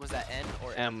was that N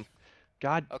or M.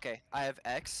 God. Okay, I have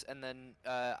X, and then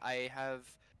I have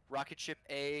rocket ship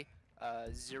A,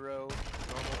 0,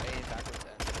 normal A, and backwards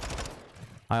N.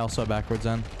 I also have backwards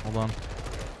N. Hold on.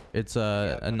 It's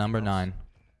a nothing number else? 9.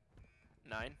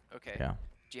 9. Okay. Yeah.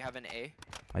 Do you have an A?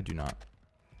 I do not.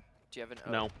 Do you have an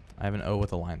O? No. I have an O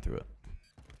with a line through it.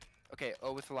 Okay,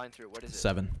 O with a line through it. What is it?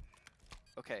 7.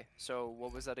 Okay, so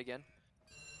what was that again?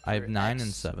 I have For 9 and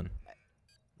X. 7.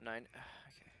 9. Okay.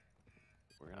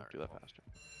 We're gonna have to do that faster.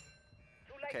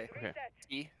 Okay. Okay.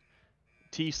 T.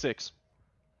 T6.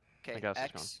 Okay. guess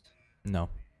it's X. No.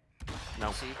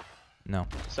 No. C. No.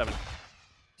 7.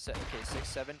 Okay, 6,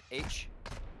 7. H.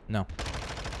 No.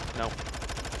 No.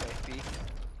 Okay, B.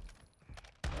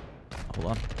 Hold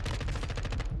on.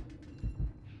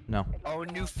 No. Oh,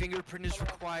 new fingerprint is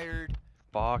required.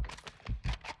 Fuck.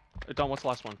 Don, what's the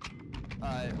last one?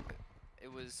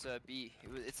 It was B.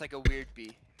 It's like a weird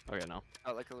B. Okay, no.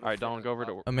 Not like a little. Alright, Don, foot go over up.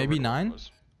 to... Maybe over to where it 9?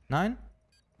 was. 9?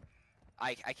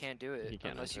 I can't do it He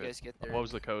can't unless you enter it. guys get there. What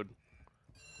was the code?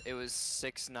 It was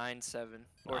 697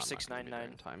 Nah, or I'm not gonna be there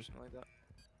 699 in time. something like that.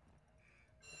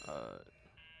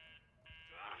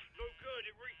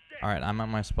 All right, I'm at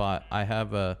my spot. I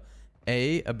have a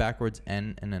backwards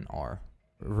N, and an R,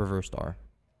 reversed R.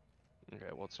 Okay,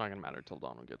 well, it's not gonna matter till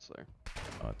Donald gets there.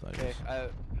 Oh, I thought it Okay,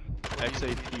 was-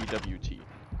 XAPWT.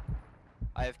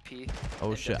 I have P. Oh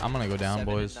and shit, W. I'm gonna go down, 7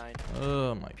 and boys. 9.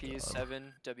 Oh my P is god.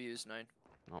 7, W is 9.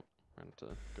 Oh, we're going to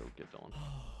go get Dylan.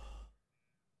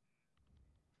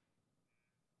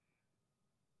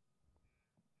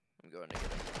 I'm going to get him.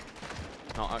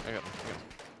 No, I got him.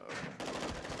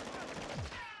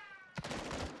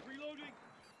 Reloading.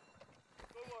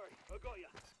 Don't worry, I got ya.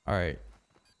 All right,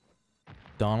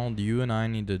 Donald, you and I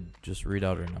need to just read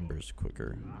out our numbers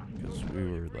quicker because we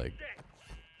were like.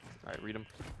 Alright, read him.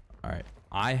 All right,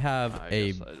 I have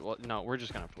a. Well, no, we're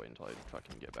just gonna have to wait until I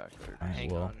fucking get back there. Alright, Hang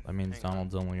well, on, that means hang on.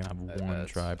 Donald's only gonna have My one bad.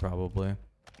 try probably.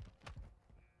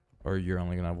 Or you're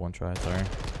only gonna have one try. Sorry. Alright,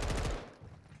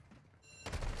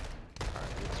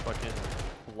 it's fucking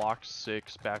block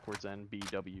 6, backwards N,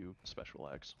 BW, special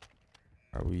X.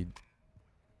 Are we?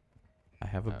 I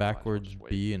have a might as well backwards just wait.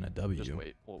 B and a W. Just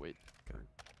wait. We'll wait.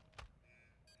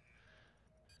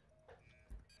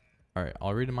 All right,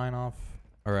 I'll read mine off.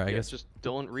 All right, I Yeah, guess. just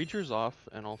Dylan, read yours off,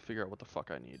 and I'll figure out what the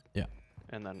fuck I need. Yeah.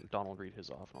 And then Donald read his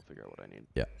off, and I'll figure out what I need.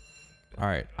 All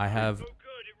right, I have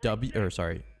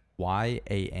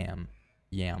YAM.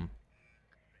 Yam.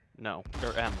 No,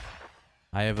 or M.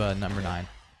 I have number 9.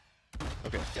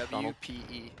 Okay, Donald.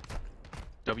 WPE.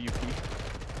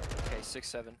 WP Okay,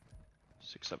 67.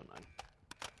 679.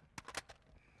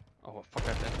 Oh fuck!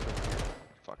 I have to enter it here.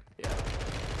 Fuck. Yeah.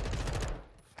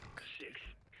 6,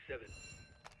 7.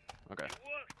 Okay. It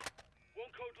worked.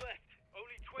 One code left.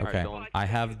 Only 20. Okay, Dylan. I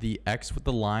have the X with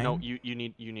the line. No, you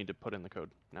need to put in the code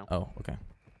now. Oh, okay.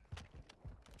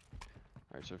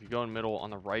 Alright, so if you go in middle, on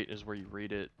the right is where you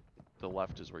read it, the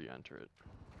left is where you enter it.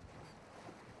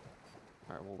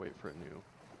 Alright, we'll wait for a new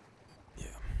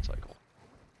cycle.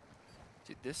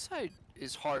 Dude, this side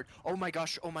is hard. Oh my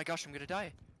gosh, I'm gonna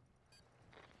die.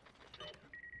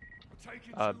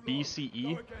 Taking too BCE.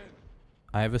 long. Go again.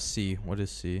 I have a C. What is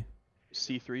C?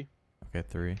 C3, Okay,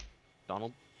 3.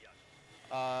 Donald.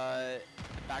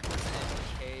 Backwards N,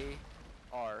 K,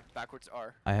 R. Backwards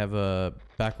R. I have a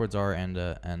backwards R and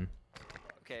a N.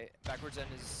 Okay, backwards N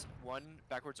is 1,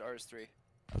 backwards R is 3.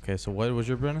 Okay, so what was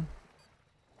your Brennan?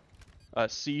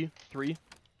 C3,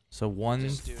 So 1,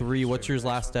 Just do it 3. What's straight yours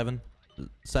next last? one.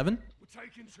 7? We're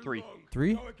taking too 3. long.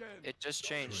 3? Go again. It just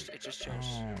changed. It just changed.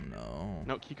 Oh no.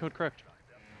 no, key code correct.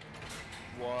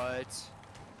 What?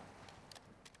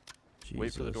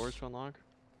 Wait for the doors Jesus. to unlock.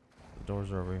 The doors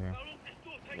are over here.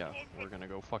 Yeah, we're gonna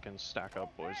go fucking stack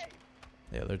up, boys.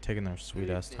 Yeah, they're taking their sweet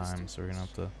ass These time, so we're gonna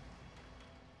have to.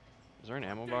 Is there an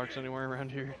ammo box anywhere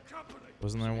around here? Company.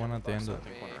 Wasn't there one at the end of? I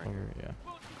think one right Over, here. yeah.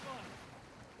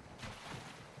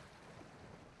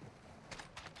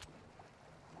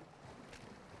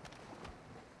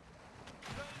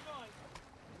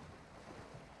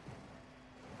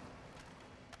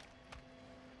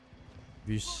 If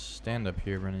you stand up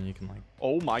here, Brennan, you can like.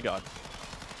 Oh my god.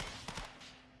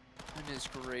 Goodness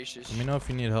gracious. Let me know if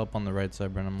you need help on the right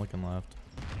side, Brennan. I'm looking left.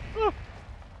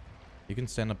 You can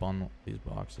stand up on these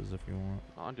boxes if you want.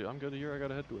 Oh, dude, I'm good here. I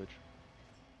got a head glitch.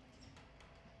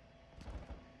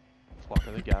 Fuck,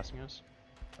 are they gassing us?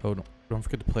 Oh, don't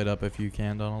forget to plate up if you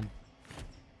can, Donald.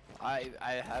 I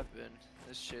have been.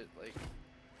 This shit, like,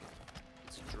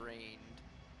 it's drained.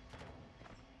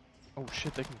 Oh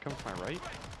shit, they can come to my right?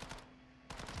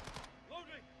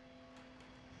 Loading.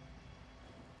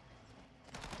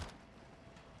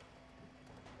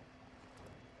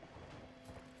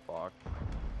 Fuck.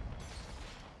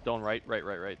 Dylan, right.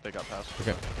 They got past.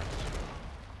 Okay.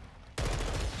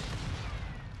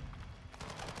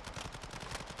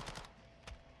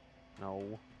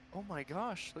 No. Oh my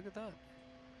gosh, look at that.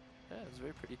 Yeah, it's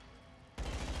very pretty.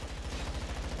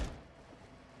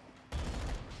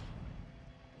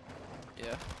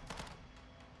 Yeah.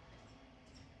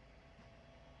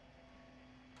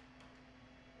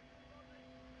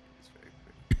 It's very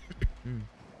pretty. Mm.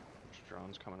 There's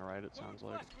drones coming right, it sounds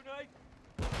like. Grenade.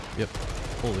 Yep.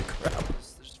 Holy crap.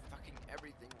 There's fucking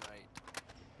everything right.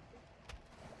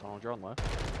 Donald, you're on left.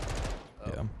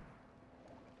 Oh. Yeah.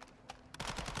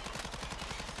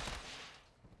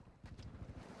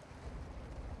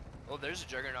 Oh, there's a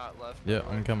juggernaut left. by Yeah, the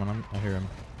way. I'm coming. I hear him.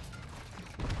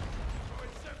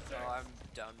 Oh, I'm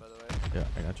down by the way. Yeah,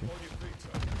 I got you. On your feet, sir.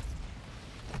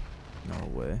 No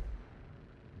way.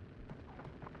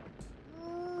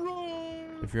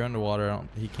 If you're underwater,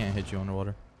 he can't hit you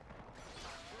underwater.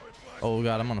 Oh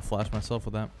god, I'm gonna flash myself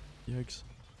with that. Yikes.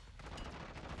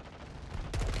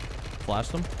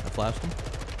 Flashed him. I flashed him.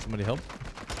 Somebody help.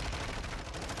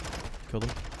 Killed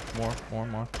him. More.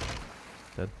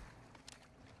 Dead.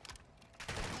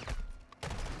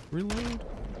 Reload.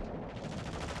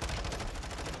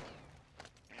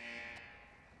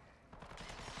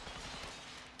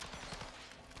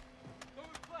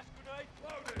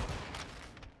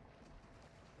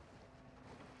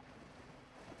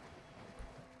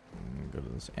 Go to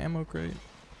this ammo crate.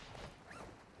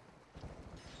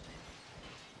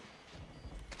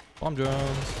 Bomb drones.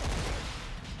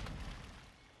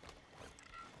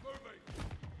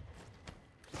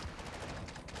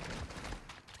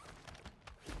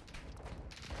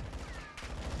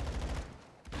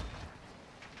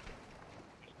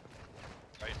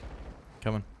 Right.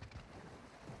 Coming.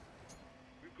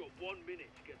 We've got 1 minute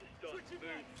to get this done. Move.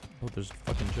 Oh, there's a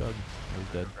fucking jug. Oh, he's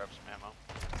dead. Grab some ammo.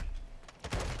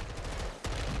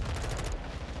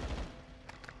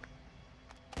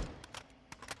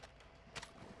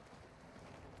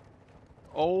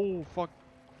 Oh fuck!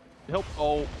 Help!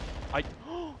 Oh, I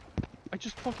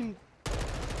just fucking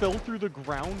fell through the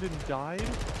ground and died.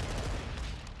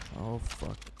 Oh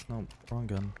fuck. No, wrong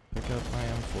gun. Pick up my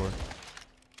M4.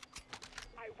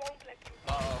 I won't let you.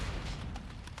 Uh-oh.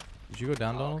 Did you go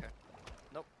down, Donald? Okay.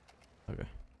 Nope. Okay.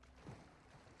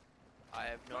 I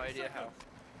have no idea how.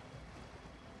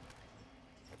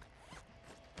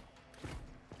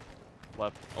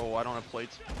 Left. Oh, I don't have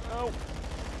plates. Oh.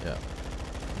 Yeah.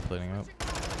 I'm plating up.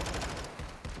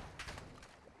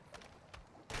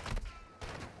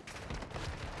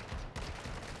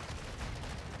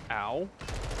 Ow.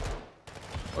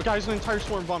 Oh guys, an entire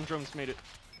swarm of bomb drones made it.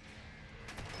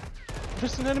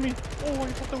 There's an enemy. Oh, I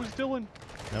thought that was Dylan.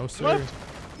 No, sir.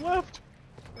 Left.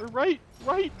 Or right.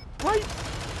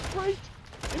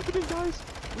 Infinite guys.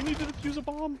 We need to defuse a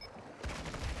bomb.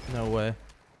 No way.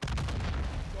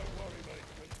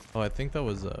 Oh, I think that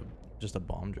was just a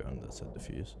bomb drone that said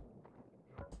defuse.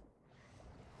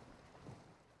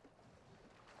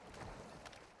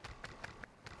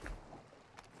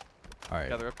 All right.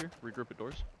 Gather up here. Regroup at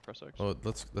doors. Press X. Oh,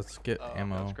 let's get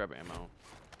ammo. Let's grab ammo.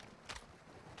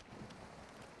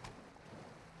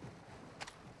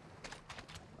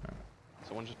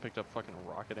 Someone just picked up fucking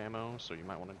rocket ammo, so you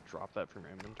might want to drop that from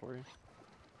your inventory.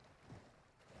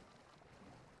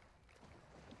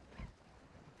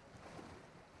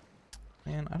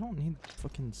 Man, I don't need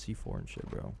fucking C4 and shit,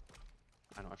 bro.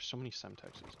 I know, I have so many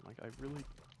Semtexes. I'm like, I really...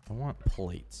 I want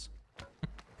plates.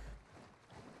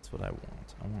 That's what I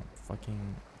want. I want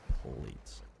fucking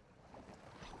plates.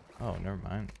 Oh, never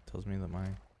mind. It tells me that my...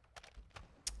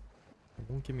 It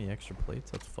won't give me extra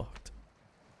plates? That's fucked.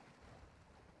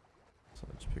 So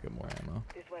I'll just pick up more ammo.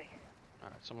 This way.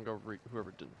 Alright, someone go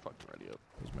whoever didn't fucking ready up.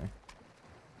 It was me.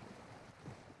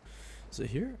 Is it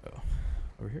here? Oh.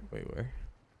 Over here? Wait, where?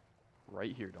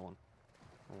 Right here, Dylan.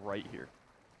 Right here.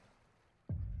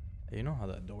 Hey, you know how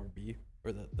that door be?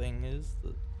 Where that thing is?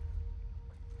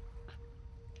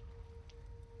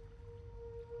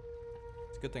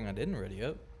 It's a good thing I didn't ready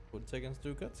up. Would have taken us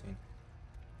to a cutscene.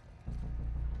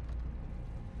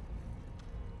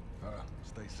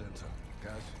 Stay center.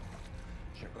 Gaz,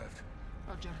 check left.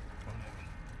 Roger.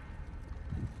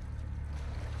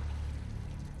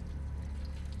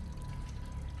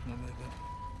 No movement.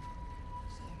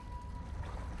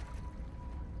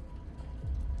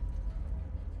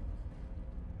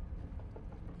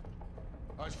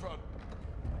 Eyes front.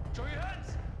 Show your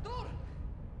hands. Door!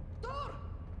 Door!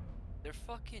 They're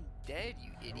fucking dead,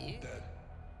 you idiot. Dead.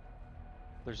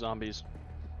 There's zombies.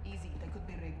 Easy, they could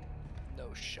be rigged.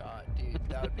 No shot, dude.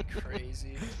 That would be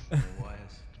crazy.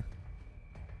 Wires.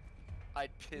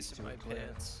 I'd piss in my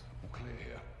pants. Clear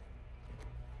here.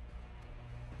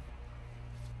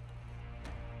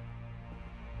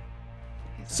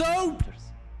 So-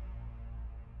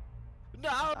 No,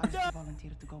 I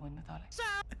volunteered to go in with Alex.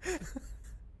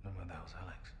 No, that was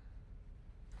Alex.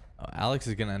 Oh, Alex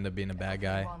is gonna end up being a bad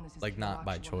guy. Everyone, this is Like, not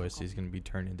by actual choice. He's gonna be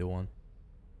turned into one.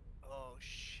 Oh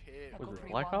shit. Was it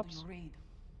Code Black 3-1, Ops? you read.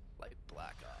 Like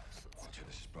Black Ops. Roger,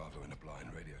 this is Bravo in a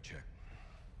blind radio check.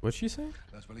 What'd she say?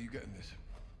 That's where you getting this.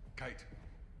 Kate.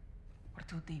 We're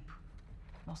too deep.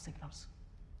 No signals.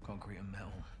 Concrete and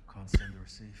metal. Can't send or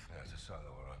receive. Yeah, it's a silo,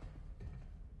 all right.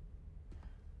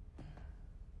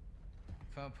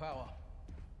 Found power.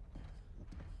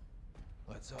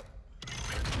 Lights up.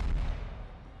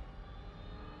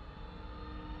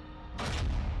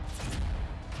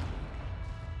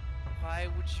 Why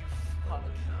would you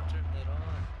fucking turn that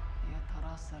on?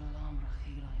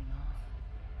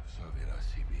 Soviet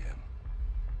ICBM.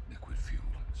 Liquid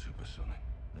fuel, supersonic.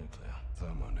 Nuclear.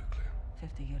 Thermonuclear,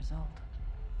 50 years old.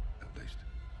 at least.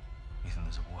 You think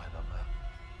there's a warhead up there?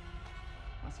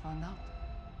 Let's find out.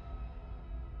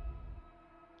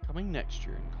 Coming next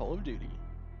year in Call of Duty.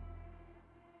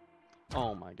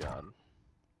 Oh my god.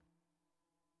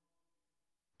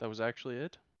 That was actually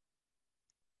it?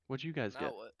 What'd you guys Now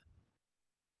get? what?